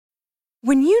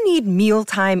When you need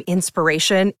mealtime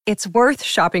inspiration, it's worth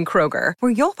shopping Kroger,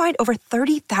 where you'll find over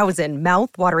 30,000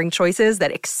 mouth-watering choices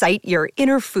that excite your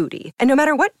inner foodie. And no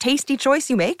matter what tasty choice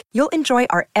you make, you'll enjoy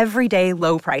our everyday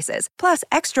low prices, plus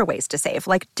extra ways to save,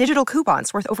 like digital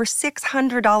coupons worth over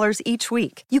 $600 each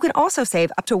week. You can also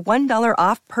save up to $1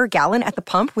 off per gallon at the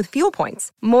pump with fuel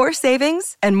points. More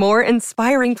savings and more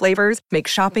inspiring flavors make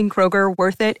shopping Kroger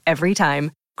worth it every time.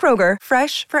 Kroger,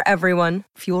 fresh for everyone.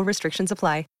 Fuel restrictions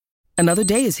apply. Another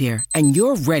day is here, and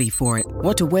you're ready for it.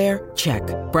 What to wear? Check.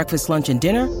 Breakfast, lunch, and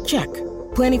dinner? Check.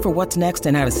 Planning for what's next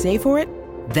and how to save for it?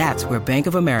 That's where Bank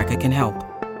of America can help.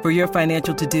 For your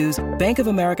financial to-dos, Bank of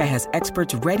America has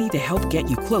experts ready to help get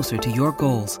you closer to your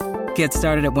goals. Get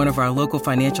started at one of our local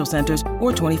financial centers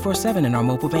or 24/7 in our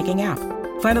mobile banking app.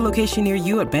 Find a location near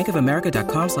you at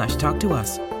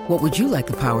bankofamerica.com/talktous. What would you like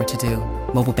the power to do?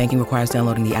 Mobile banking requires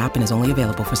downloading the app and is only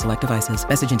available for select devices.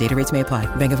 Message and data rates may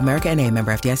apply. Bank of America N.A.,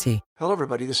 member FDIC. Hello,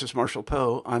 everybody. This is Marshall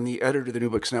Poe. I'm the editor of the New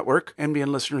Books Network.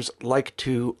 NBN listeners like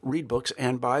to read books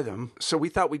and buy them. So we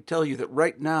thought we'd tell you that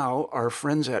right now, our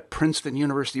friends at Princeton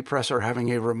University Press are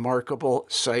having a remarkable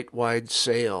site-wide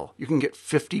sale. You can get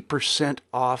 50%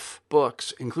 off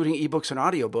books, including ebooks and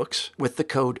audiobooks, with the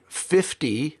code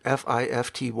 50,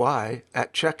 F-I-F-T-Y,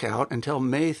 at checkout until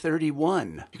May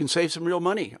 31. You can save some real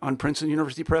money on Princeton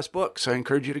University Press books. I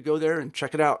encourage you to go there and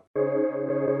check it out.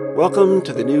 Welcome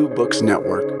to the New Books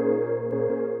Network.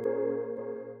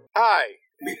 Hi,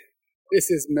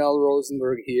 this is Mel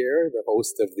Rosenberg here, the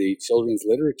host of the Children's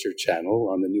Literature Channel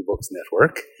on the New Books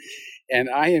Network, and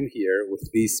I am here with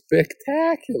the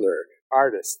spectacular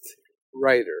artist,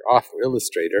 writer, author,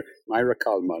 illustrator, Maira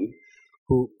Kalman,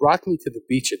 who brought me to the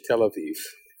beach at Tel Aviv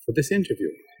for this interview.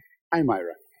 Hi,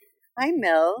 Maira. Hi,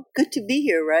 Mel. Good to be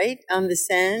here, right? On the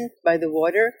sand, by the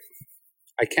water.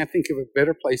 I can't think of a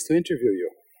better place to interview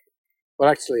you. Well,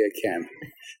 actually, I can.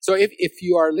 So if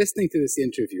you are listening to this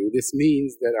interview, this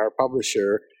means that our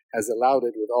publisher has allowed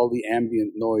it with all the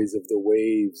ambient noise of the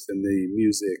waves and the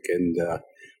music and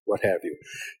what have you.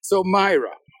 So,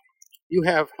 Maira, you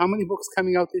have how many books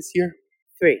coming out this year?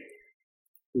 3.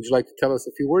 Would you like to tell us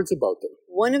a few words about them?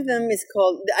 One of them is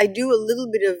called, I do a little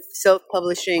bit of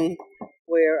self-publishing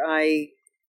where I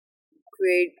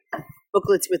create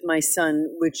booklets with my son,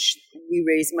 which we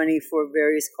raise money for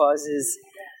various causes.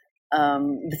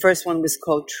 The first one was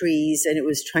called Trees, and it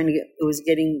was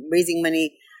raising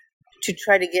money to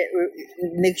try to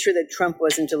make sure that Trump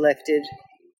wasn't elected.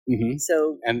 Mm-hmm.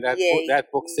 So, and that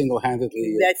book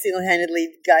single-handedly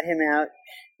got him out.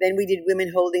 Then we did Women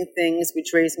Holding Things,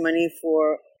 which raised money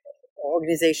for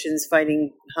organizations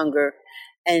fighting hunger.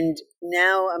 And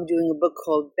now I'm doing a book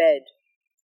called Bed,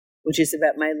 which is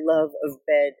about my love of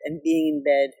bed and being in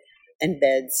bed and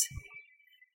beds.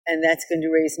 And that's going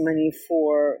to raise money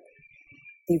for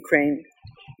Ukraine.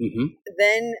 Mm-hmm.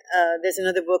 Then there's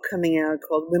another book coming out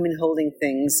called Women Holding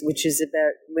Things, which is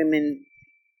about women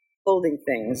holding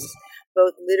things,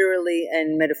 both literally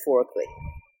and metaphorically.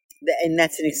 And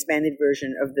that's an expanded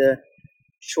version of the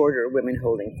shorter Women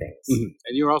Holding Things. Mm-hmm.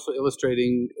 And you're also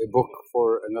illustrating a book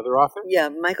for another author? Yeah,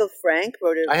 Michael Frank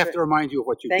wrote it. I have to remind you of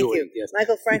what you're doing. Thank you. Yes.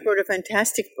 Michael Frank wrote a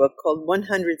fantastic book called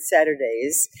 100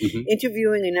 Saturdays,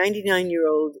 interviewing a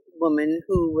 99-year-old woman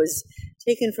who was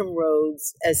taken from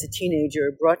Rhodes as a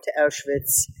teenager, brought to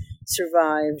Auschwitz,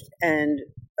 survived, and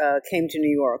came to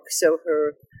New York. So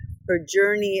her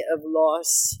journey of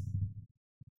loss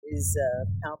is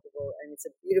palpable, and it's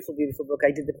a beautiful, beautiful book.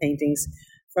 I did the paintings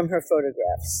from her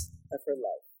photographs of her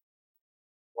life.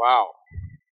 Wow.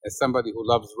 As somebody who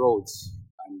loves Rhodes,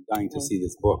 I'm dying to see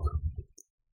this book.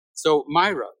 So,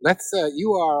 Maira,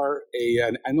 you are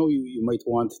I know you might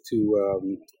want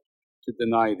to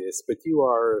deny this, but you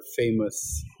are a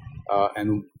famous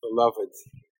and beloved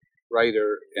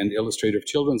writer and illustrator of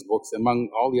children's books, among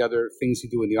all the other things you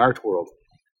do in the art world.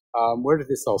 Where did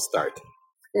this all start?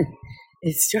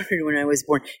 It started when I was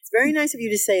born. It's very nice of you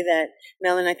to say that,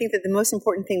 Mel, and I think that the most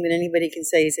important thing that anybody can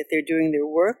say is that they're doing their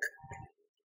work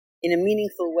in a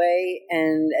meaningful way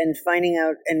and finding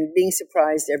out and being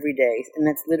surprised every day. And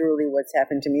that's literally what's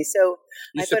happened to me. So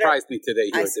you surprised me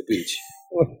today here at the beach.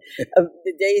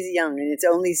 The day is young, and it's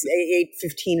only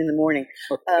 8:15 in the morning.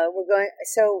 Okay. I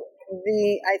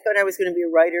thought I was going to be a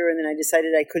writer, and then I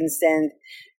decided I couldn't stand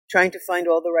trying to find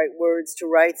all the right words to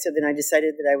write. So then I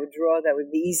decided that I would draw. That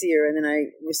would be easier. And then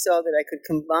I saw that I could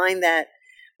combine that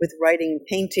with writing and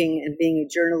painting and being a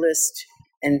journalist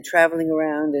and traveling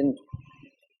around and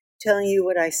telling you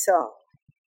what I saw.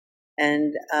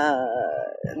 And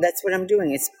that's what I'm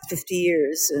doing. It's 50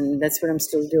 years, and that's what I'm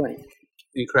still doing.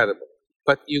 Incredible.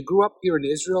 But you grew up here in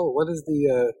Israel. What is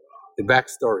the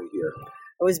backstory here?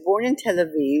 I was born in Tel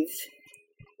Aviv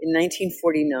in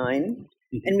 1949,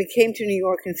 and we came to New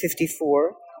York in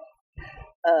 54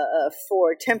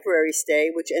 for a temporary stay,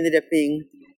 which ended up being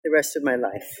the rest of my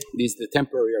life. The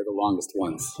temporary are the longest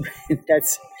ones.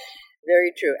 That's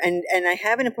very true. And I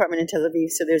have an apartment in Tel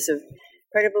Aviv, so there's a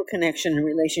incredible connection and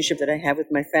relationship that I have with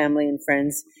my family and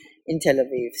friends in Tel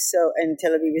Aviv. And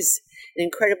Tel Aviv is an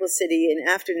incredible city, and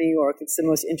after New York, it's the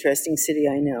most interesting city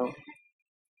I know.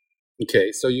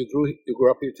 Okay, so you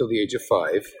grew up here till the age of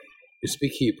 5. You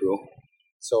speak Hebrew,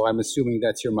 so I'm assuming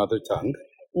that's your mother tongue.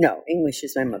 No, English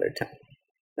is my mother tongue.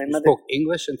 You spoke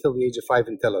English until the age of 5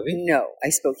 in Tel Aviv? No, I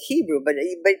spoke Hebrew, but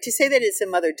to say that it's a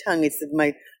mother tongue,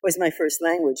 was my first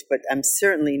language, but I'm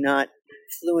certainly not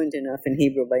fluent enough in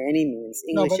Hebrew by any means.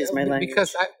 English is my language.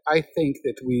 Because I think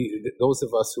that those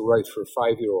of us who write for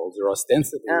 5-year-olds or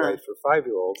ostensibly write for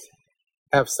 5-year-olds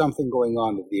have something going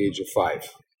on at the age of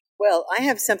 5. Well, I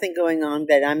have something going on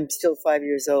that I'm still 5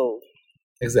 years old.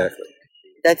 Exactly.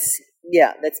 That's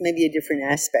maybe a different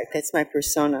aspect. That's my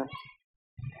persona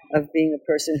of being a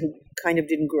person who kind of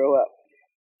didn't grow up.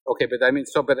 Okay, but at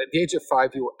the age of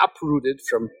 5, you were uprooted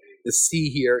from the sea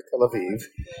here, Tel Aviv,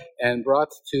 and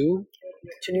brought to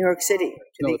New York City.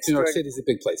 New York City is a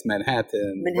big place.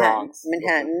 Manhattan, Bronx.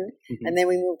 Manhattan, and then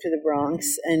we moved to the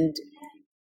Bronx, and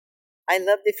I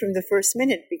loved it from the first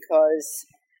minute because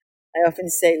I often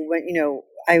say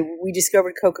we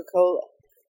discovered Coca-Cola.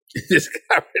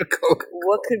 Discovered Coca-Cola.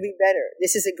 What could be better?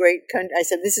 This is a great country. I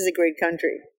said, this is a great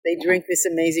country. They drink this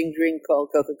amazing drink called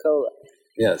Coca-Cola.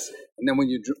 Yes. And then when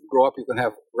you grow up, you can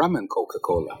have rum and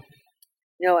Coca-Cola.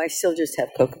 No, I still just have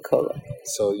Coca-Cola.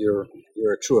 So you're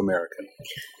a true American.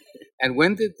 And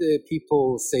when did the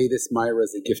people say this Maira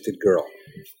is a gifted girl?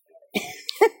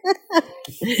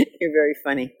 You're very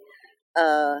funny.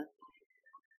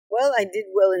 Well, I did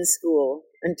well in school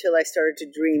until I started to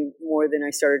dream more than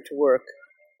I started to work.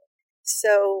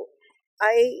 So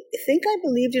I think I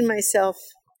believed in myself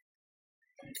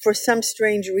for some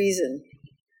strange reason.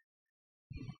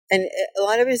 And a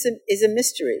lot of it is a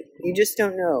mystery. You just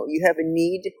don't know. You have a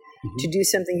need to do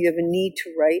something. You have a need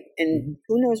to write, and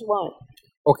who knows why.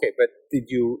 Okay, but did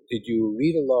you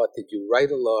read a lot? Did you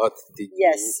write a lot? Did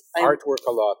you artwork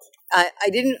a lot? I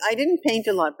didn't paint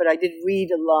a lot, but I did read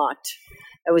a lot.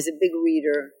 I was a big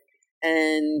reader,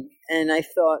 and I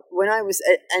thought when I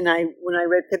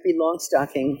read Pippi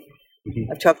Longstocking,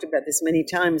 I've talked about this many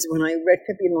times. When I read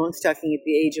Pippi Longstocking at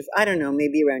the age of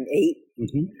maybe around 8,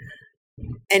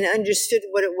 and understood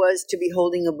what it was to be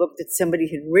holding a book that somebody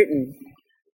had written,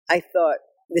 I thought,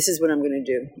 this is what I'm going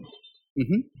to do.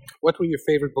 What were your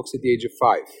favorite books at the age of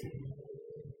 5?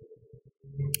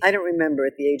 I don't remember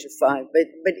at the age of 5, but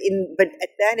at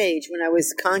that age, when I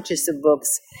was conscious of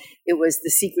books, it was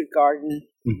The Secret Garden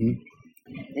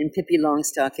and Pippi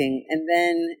Longstocking, and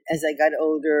then as I got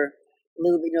older,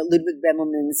 Ludwig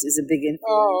Bemelmans is a big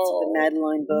influence. The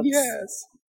Madeline books, yes,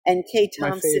 and Kay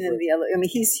Thompson and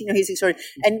he's extraordinary.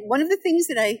 And one of the things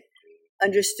that I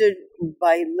understood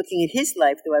by looking at his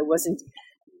life, though I wasn't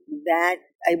that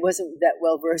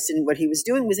well versed in what he was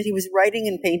doing, was that he was writing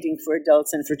and painting for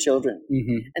adults and for children.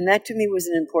 And that to me was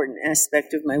an important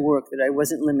aspect of my work, that I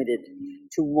wasn't limited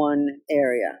to one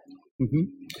area.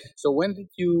 So when did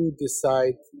you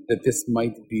decide that this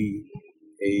might be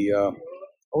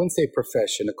I wouldn't say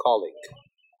profession, a calling,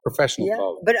 professional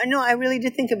calling? But no, I really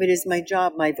did think of it as my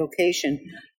job, my vocation.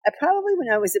 Probably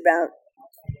when I was about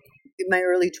in my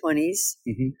early 20s,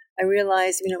 I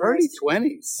realized, early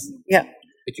 20s? Yeah.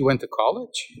 But you went to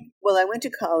college? Well, I went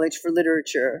to college for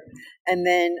literature, and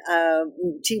then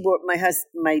Tibor,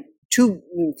 my two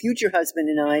future husband,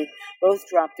 and I both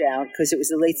dropped out because it was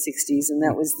the late 60s, and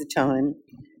that was the time.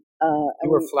 You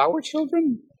were flower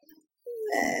children?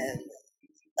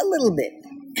 A little bit.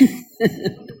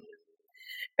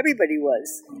 Everybody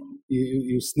was.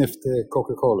 You sniffed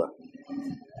Coca-Cola?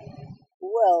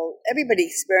 Well, everybody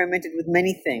experimented with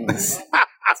many things.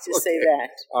 Let's just say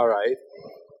that. All right.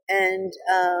 And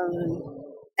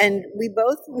we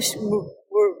both were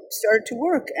started to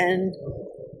work, and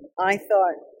I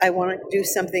thought I want to do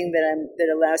something that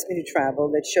allows me to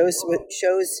travel, that shows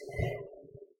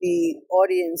the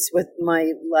audience what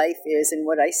my life is and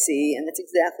what I see, and that's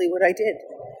exactly what I did.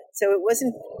 So it was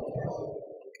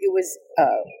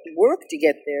work to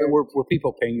get there. Were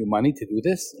people paying you money to do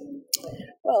this?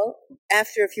 Well,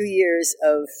 after a few years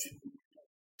of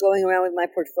going around with my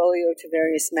portfolio to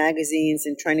various magazines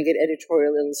and trying to get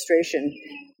editorial illustration,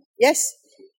 yes,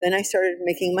 then I started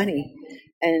making money.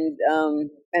 And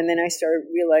then I started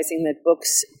realizing that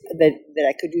books, that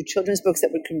I could do children's books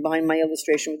that would combine my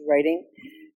illustration with writing,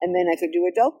 and then I could do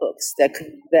adult books that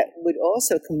would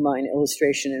also combine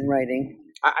illustration and writing.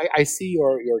 I see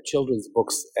your children's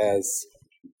books as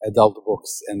adult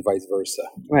books and vice versa.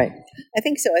 Right. I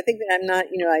think so. I think that I'm not,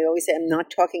 I always say I'm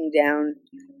not talking down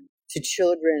to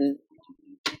children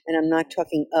and I'm not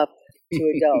talking up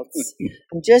to adults.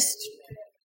 I'm just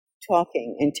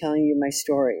talking and telling you my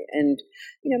story. And,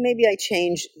 maybe I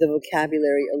change the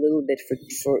vocabulary a little bit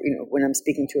for when I'm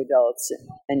speaking to adults.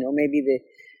 And or maybe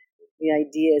the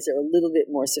ideas are a little bit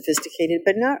more sophisticated,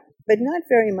 but not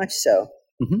very much so.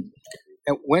 Mm-hmm.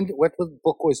 And what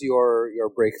book was your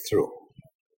breakthrough?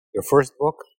 Your first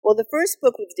book? Well, the first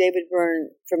book with David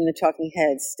Byrne from the Talking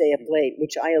Heads, Stay Up Late,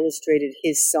 which I illustrated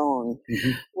his song,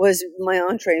 was my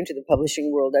entree into the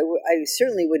publishing world. I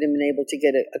certainly wouldn't have been able to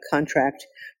get a contract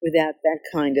without that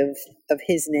kind of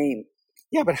his name.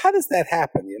 Yeah, but how does that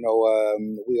happen?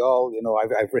 We all,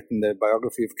 I've written the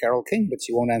biography of Carole King, but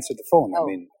she won't answer the phone. Oh. I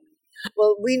mean...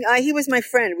 Well, he was my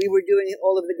friend. We were doing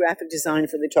all of the graphic design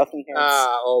for the Talking Heads.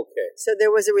 Ah, okay. So there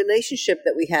was a relationship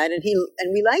that we had, and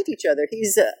we liked each other.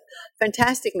 He's a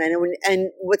fantastic man,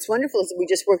 and what's wonderful is we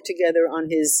just worked together on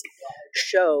his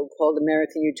show called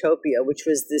American Utopia, which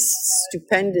was this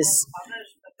stupendous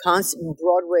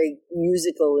Broadway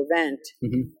musical event,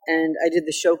 and I did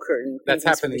the show curtain. That's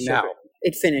happening now.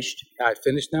 It finished. It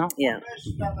finished now? Yeah.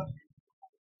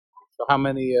 So how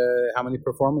many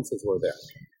performances were there?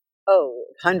 Oh,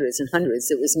 hundreds and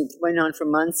hundreds. It went on for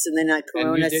months, and then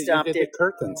Corona stopped you did it. The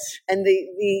curtains and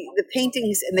the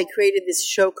paintings, and they created this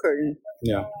show curtain.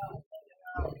 Yeah,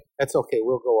 that's okay.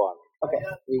 We'll go on. Okay,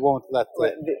 we won't let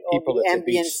the people at the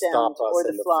beach stop us or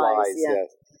the flies. Yeah.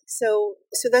 Yes. So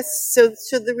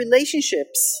the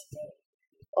relationships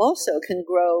also can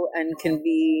grow and can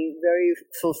be very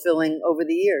fulfilling over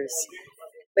the years.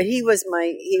 But he was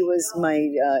my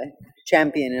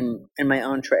champion and my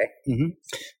entree. Mm-hmm.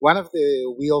 One of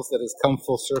the wheels that has come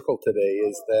full circle today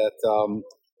is that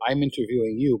I'm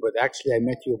interviewing you, but actually I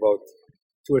met you about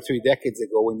 2 or 3 decades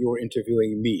ago when you were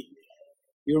interviewing me.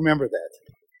 You remember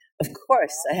that? Of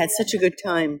course. I had such a good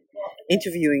time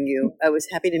interviewing you. I was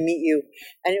happy to meet you.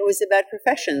 And it was about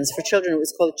professions for children. It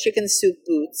was called Chicken Soup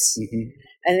Boots.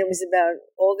 And it was about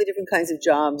all the different kinds of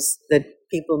jobs that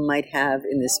people might have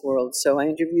in this world. So I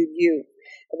interviewed you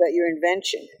about your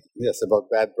invention. Yes, about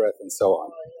bad breath and so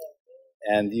on.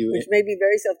 And you, which made me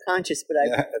very self-conscious, but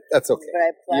that's okay. But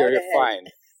I plowed You're fine.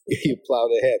 You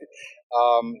plowed ahead.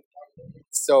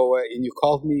 And you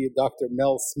called me Dr.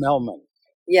 Mel Smellman.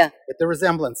 Yeah. But the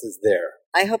resemblance is there.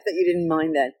 I hope that you didn't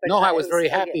mind that. But no, I was very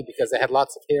happy because I had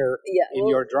lots of hair in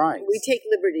your drawings. We take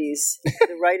liberties.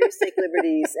 The writers take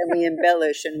liberties, and we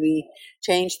embellish and we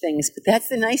change things. But that's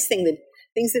the nice thing, that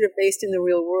things that are based in the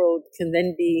real world can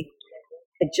then be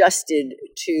adjusted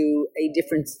to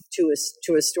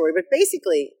a story. But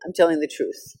basically, I'm telling the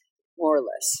truth, more or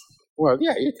less. Well,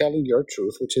 yeah, you're telling your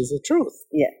truth, which is the truth.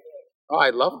 Yeah. Oh, I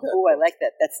love that. Oh, I like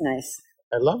that. That's nice.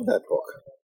 I love that book.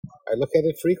 I look at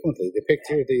it frequently. The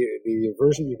picture, the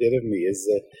version you did of me is.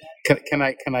 Can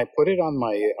I put it on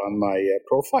my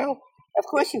profile? Of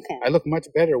course you can. I look much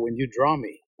better when you draw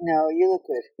me. No, you look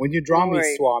good. When you draw me,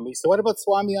 Swami. So what about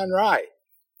Swami on Rye?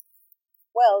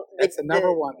 Well, that's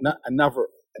another one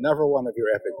of your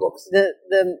epic books.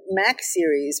 The Max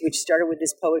series, which started with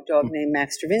this poet dog named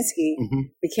Max Stravinsky,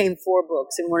 became 4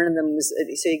 books, and one of them was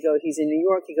he's in New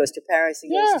York, he goes to Paris, he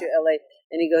goes to LA,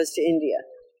 and he goes to India,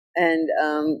 and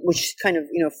which kind of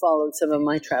followed some of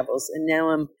my travels. And now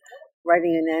I'm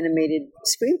writing an animated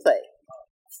screenplay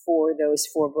for those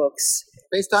 4 books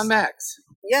based on Max.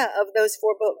 Yeah, of those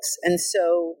 4 books, and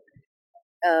so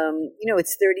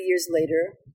it's 30 years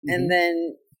later, and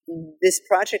then this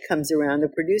project comes around. The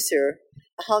producer,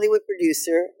 a Hollywood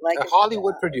producer, like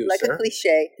a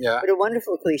cliche, but a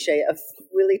wonderful cliche, a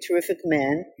really terrific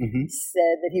man,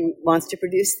 said that he wants to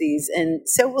produce these, and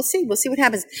so we'll see what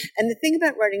happens. And the thing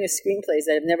about writing a screenplay is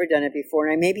that I've never done it before,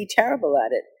 and I may be terrible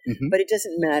at it, but it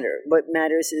doesn't matter. What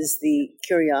matters is the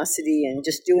curiosity and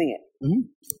just doing it.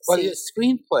 Well, your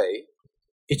screenplay,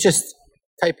 it's just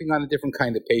typing on a different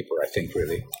kind of paper, I think,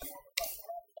 really.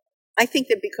 I think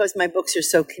that because my books are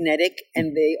so kinetic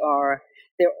and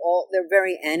they're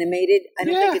very animated, I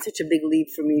don't think it's such a big leap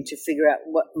for me to figure out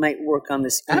what might work on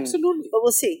the screen. Absolutely. But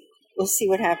we'll see. We'll see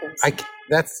what happens.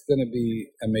 That's going to be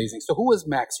amazing. So who is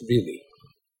Max really?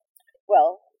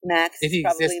 Well, Max Did he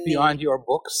exist beyond your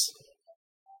books?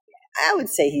 I would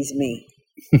say he's me.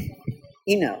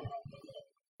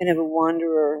 Kind of a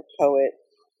wanderer poet,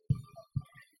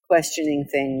 questioning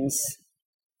things,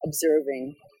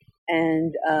 observing,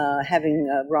 and having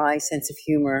a wry sense of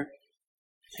humor.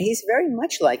 He's very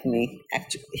much like me,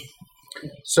 actually.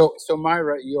 So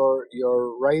Maira,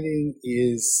 your writing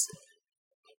is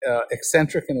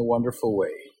eccentric in a wonderful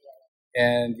way,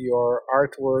 and your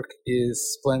artwork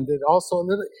is splendid. Also, a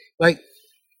little like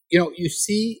you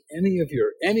see any of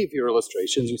your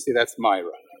illustrations, you see that's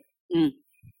Myra. Mm.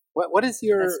 What is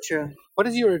your That's true. What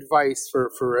is your advice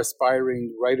for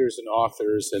aspiring writers and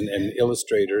authors and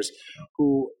illustrators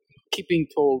who keep being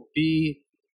told, be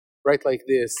write like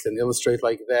this and illustrate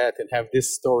like that and have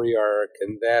this story arc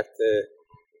and that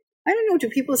I don't know. Do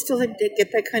people still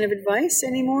get that kind of advice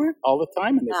anymore? all the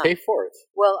time, and they pay for it?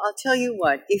 Well, I'll tell you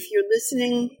what. If you're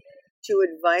listening to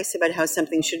advice about how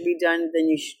something should be done, then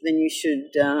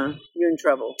you're in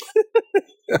trouble.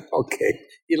 Okay,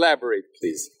 elaborate,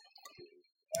 please.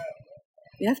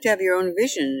 You have to have your own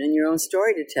vision and your own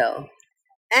story to tell.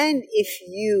 And if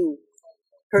you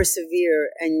persevere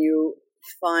and you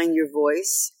find your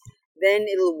voice, then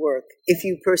it'll work. If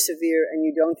you persevere and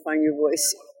you don't find your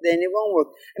voice, then it won't work.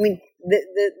 I mean,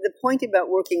 the point about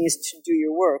working is to do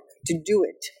your work, to do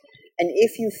it. And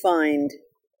if you find,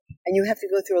 and you have to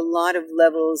go through a lot of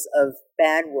levels of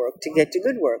bad work to get to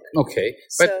good work. Okay,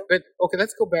 but okay,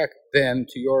 let's go back then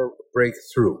to your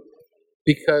breakthrough.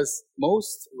 Because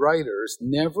most writers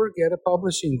never get a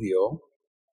publishing deal.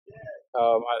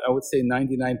 I would say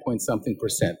 99-point-something%.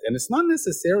 And it's not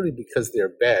necessarily because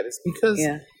they're bad. It's because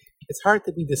it's hard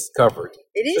to be discovered.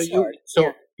 It is hard.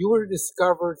 So you were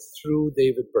discovered through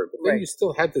David Byrne. But then you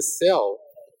still had to sell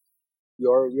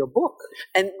your book.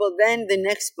 And well, then the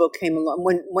next book came along.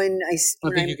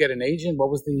 Did you get an agent?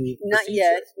 What was the Not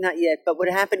yet. But what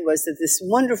happened was that this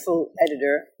wonderful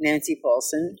editor, Nancy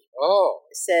Paulson,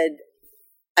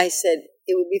 I said,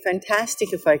 it would be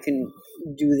fantastic if I can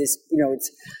do this.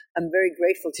 I'm very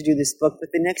grateful to do this book, but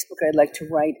the next book I'd like to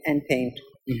write and paint.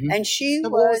 Mm-hmm. And she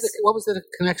What was the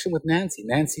connection with Nancy?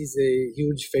 Nancy's a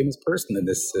huge, famous person in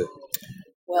this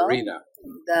arena.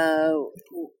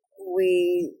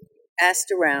 We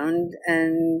asked around,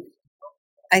 and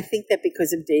I think that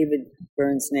because of David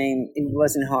Byrne's name, it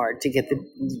wasn't hard to get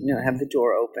have the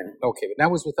door open. Okay, but that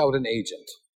was without an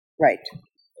agent. Right.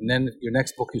 And then your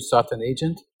next book, you sought an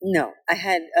agent? No, I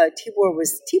had Tibor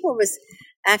was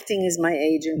acting as my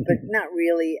agent, but not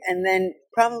really. And then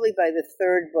probably by the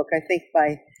third book, I think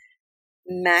by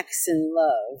Max in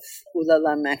Love, Ooh La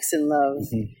La Max in Love,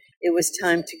 it was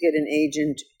time to get an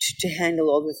agent to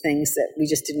handle all the things that we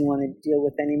just didn't want to deal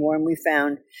with anymore. And we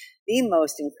found the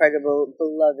most incredible,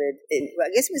 beloved,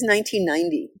 I guess it was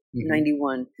 1990,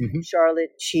 91,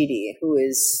 Charlotte Cheedy, who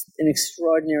is an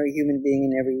extraordinary human being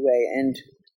in every way and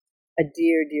a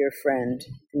dear, dear friend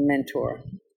and mentor.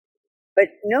 But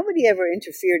nobody ever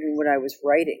interfered in what I was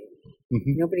writing.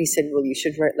 Nobody said, well, you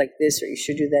should write like this or you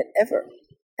should do that,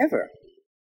 ever.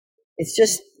 It's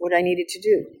just what I needed to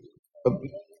do. But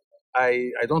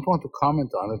I don't want to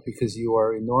comment on it because you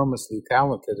are enormously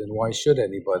talented, and why should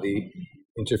anybody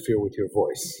interfere with your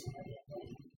voice?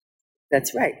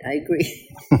 That's right. I agree.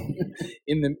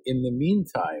 In the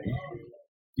meantime,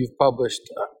 you've published,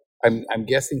 I'm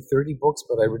guessing 30 books,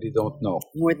 but I really don't know.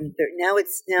 More than 30. Now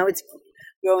it's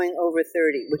growing over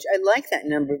 30, which I like that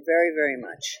number very, very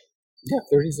much. Yeah,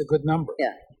 30 is a good number.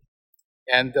 Yeah.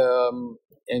 And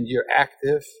you're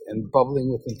active and bubbling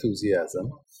with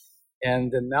enthusiasm.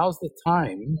 And then now's the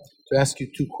time to ask you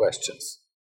two questions.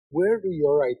 Where do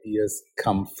your ideas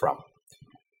come from?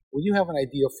 When you have an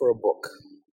idea for a book,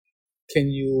 can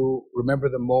you remember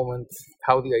the moment,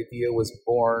 how the idea was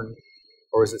born,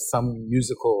 or is it some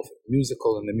musical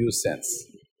in the muse sense?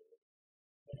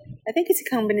 I think it's a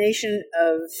combination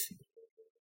of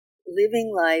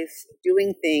living life,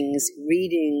 doing things,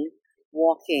 reading,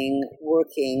 walking,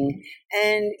 working,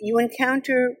 and you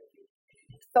encounter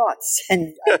thoughts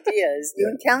and ideas. You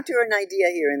encounter an idea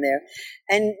here and there,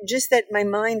 and just that my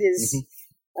mind is.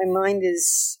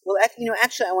 Well,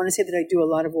 actually, I want to say that I do a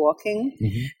lot of walking,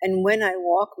 and when I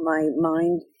walk, my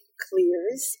mind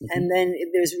clears, and then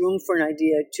there's room for an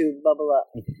idea to bubble up.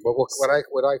 Well,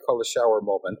 what I call a shower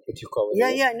moment, what you call it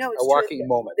it's a walking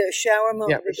moment. The shower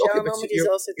moment. The shower moment is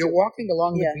also true. You're walking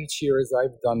along the beach here, as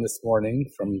I've done this morning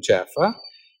from Jaffa,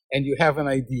 and you have an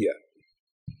idea.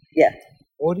 Yeah.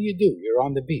 What do? You're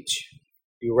on the beach.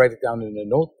 You write it down in a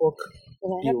notebook.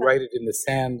 You write it in the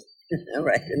sand.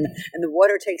 Right, and the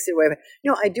water takes it away.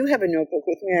 No, I do have a notebook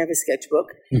with me. I have a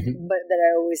sketchbook, but that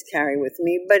I always carry with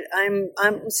me. But I'm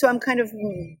kind of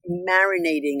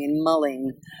marinating and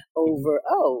mulling over.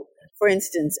 For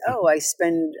instance, I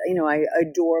spend. I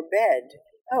adore bed.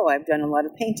 I've done a lot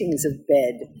of paintings of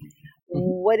bed.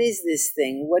 What is this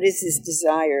thing? What is this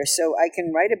desire? So I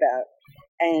can write about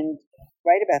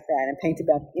that and paint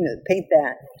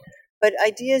that. But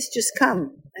ideas just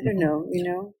come. I don't know,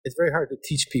 It's very hard to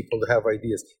teach people to have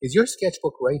ideas. Is your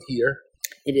sketchbook right here?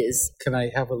 It is. Can I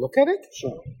have a look at it?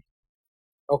 Sure.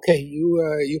 Okay,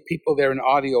 you people there in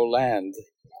audio land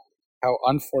how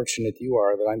unfortunate you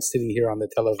are that I'm sitting here on the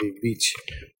Tel Aviv beach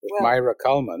with Maira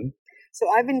Kalman, so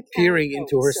I've been peering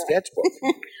into her sketchbook.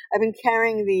 I've been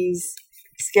carrying these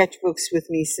sketchbooks with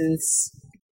me since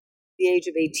the age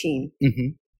of 18. Mm-hmm.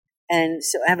 And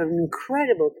so I have an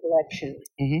incredible collection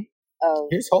of...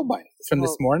 Here's Holbein. It's from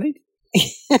this morning?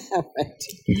 Right.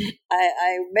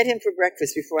 I met him for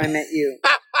breakfast before I met you.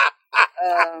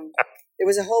 There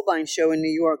was a Holbein show in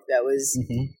New York that was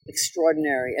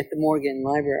extraordinary at the Morgan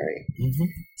Library. Mm-hmm.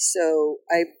 So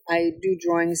I do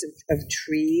drawings of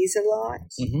trees a lot.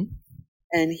 Mm-hmm.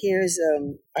 And here's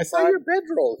I saw your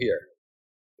bedroll here.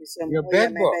 Your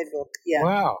bed book. My bed book. Yeah.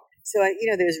 Wow. So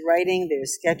there's writing,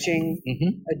 there's sketching,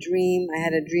 a dream. I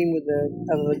had a dream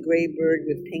of a gray bird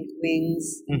with pink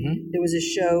wings. Mm-hmm. There was a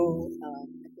show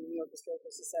at the New York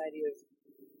Historical Society of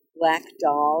black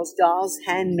dolls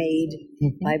handmade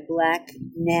by black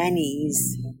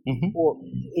nannies, or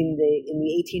in the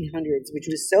 1800s, which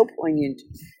was so poignant.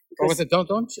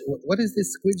 Don't. What is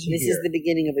this squidgy here? This is the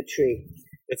beginning of a tree.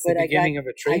 It's the beginning of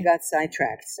a tree? I got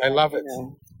sidetracked. So, I love it.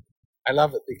 I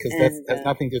love it because that has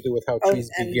nothing to do with how trees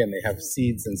begin. They have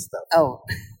seeds and stuff. Oh.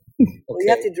 Okay. Well, you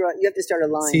have to draw. You have to start a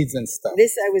line. Seeds and stuff.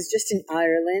 I was just in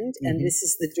Ireland, and this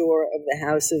is the door of the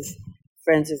house of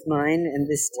friends of mine, and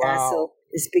this tassel,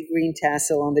 this big green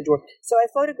tassel on the door. So I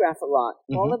photograph a lot.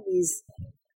 All of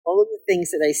the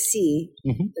things that I see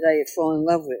that I fall in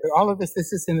love with. All of this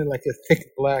is in like a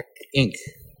thick black ink.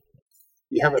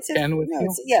 You have a pen with you?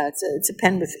 It's a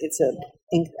pen with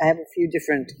ink. I have a few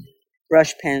different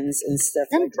brush pens and stuff.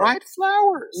 And like dried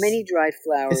flowers. Many dried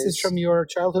flowers. This is from your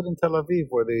childhood in Tel Aviv,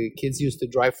 where the kids used to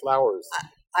dry flowers.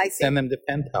 Send them to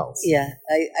pen pals. Yeah,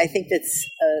 I think that's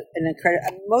an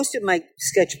incredible. Most of my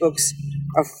sketchbooks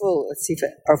are full.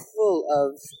 Are full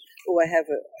of. Oh, I have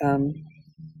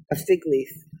a fig leaf.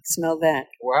 Smell that.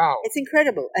 Wow. It's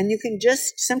incredible. And you can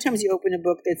sometimes you open a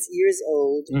book that's years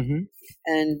old,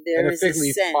 and there is a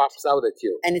fig scent. Pops out at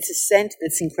you. And it's a scent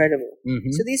that's incredible.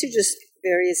 So these are just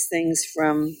various things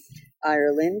from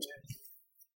Ireland,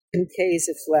 bouquets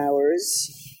of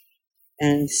flowers,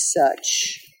 and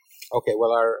such. Okay,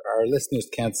 well, our listeners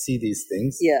can't see these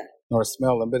things, nor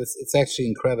smell them, but it's actually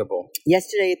incredible.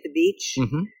 Yesterday at the beach,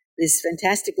 this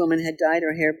fantastic woman had dyed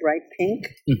her hair bright pink,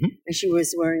 and she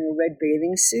was wearing a red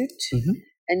bathing suit,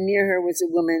 and near her was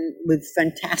a woman with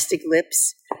fantastic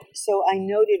lips. So I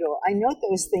note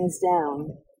those things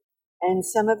down, and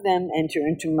some of them enter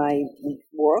into my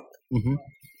work,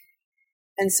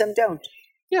 and some don't.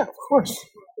 Yeah, of course.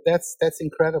 That's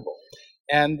incredible.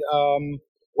 And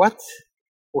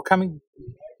we're coming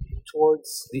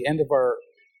towards the end of our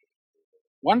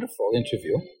wonderful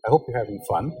interview. I hope you're having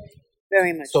fun.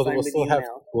 Very much so fun we'll with still you, have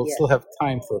Mel. still have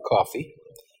time for a coffee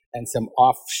and some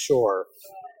offshore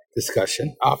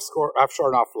discussion, offshore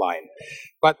and offline.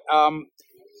 But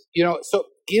so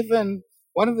given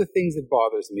one of the things that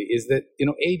bothers me is that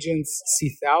agents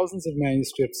see thousands of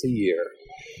manuscripts a year.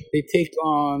 They take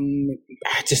on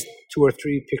just 2 or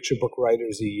 3 picture book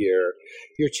writers a year.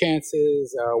 Your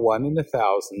chances are 1 in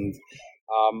 1,000,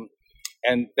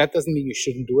 and that doesn't mean you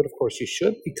shouldn't do it. Of course, you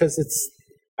should, because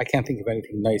I can't think of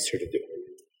anything nicer to do.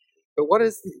 But what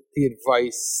is the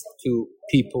advice to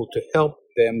people to help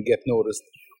them get noticed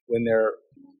when their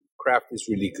craft is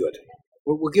really good?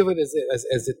 We'll give it as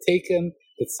a taken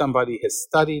that somebody has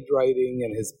studied writing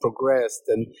and has progressed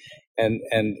and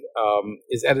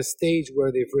is at a stage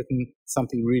where they've written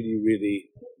something really, really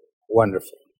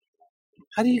wonderful.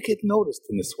 How do you get noticed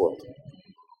in this world?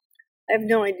 I have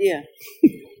no idea.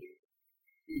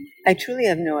 I truly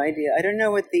have no idea. I don't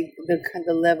know what the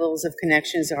levels of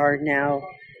connections are now.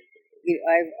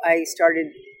 I started,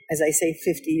 as I say,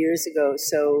 50 years ago,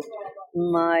 so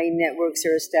my networks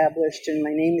are established and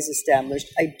my name is established.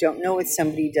 I don't know what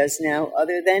somebody does now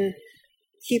other than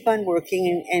keep on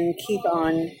working and keep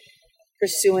on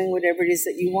pursuing whatever it is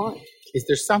that you want. Is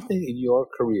there something in your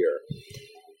career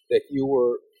that you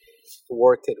were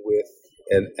thwarted with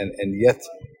and yet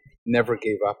never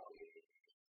gave up?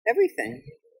 Everything.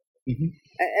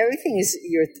 Everything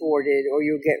you're thwarted, or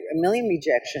you'll get a million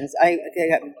rejections. I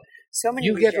got so many.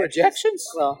 You rejections. Get rejections?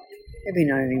 Well, maybe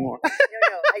not anymore. No,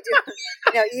 I do.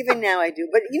 No, even now I do.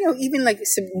 But even like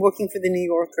working for the New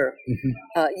Yorker,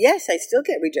 yes, I still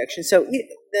get rejections. So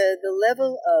the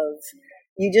level of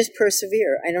you just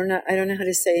persevere. I don't know how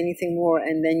to say anything more.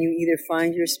 And then you either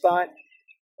find your spot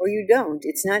or you don't.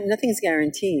 Nothing's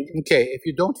guaranteed. Okay, if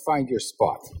you don't find your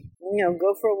spot,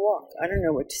 go for a walk. I don't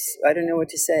know what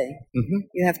to say.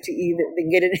 You have to either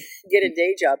get a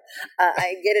day job.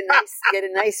 I get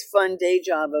a nice fun day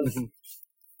job of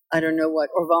I don't know what,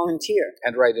 or volunteer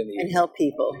and write in the and help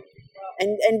people.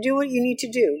 And do what you need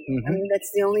to do. Mm-hmm. I mean,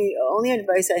 that's the only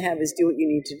advice I have is do what you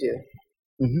need to do.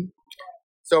 Mm-hmm.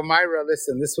 So, Maira,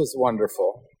 listen, this was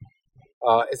wonderful.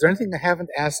 Is there anything I haven't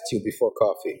asked you before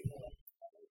coffee?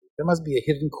 There must be a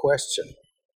hidden question.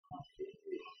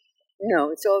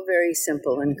 No, it's all very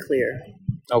simple and clear.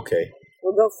 Okay.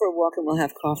 We'll go for a walk and we'll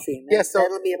have coffee. And Yes, so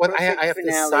that'll be a perfect I have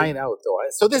finale. to sign out, though.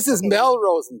 So this is Mel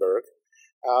Rosenberg.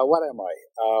 What am I?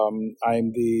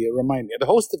 I'm the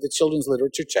host of the Children's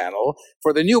Literature Channel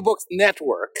for the New Books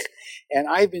Network. And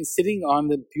I've been sitting on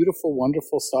the beautiful,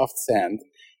 wonderful, soft sand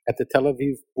at the Tel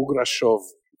Aviv Bugrashov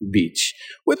beach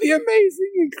with the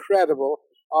amazing, incredible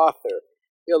author,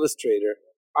 illustrator,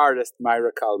 artist, Maira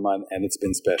Kalman, and it's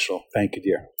been special. Thank you,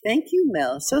 dear. Thank you,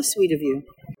 Mel. So sweet of you.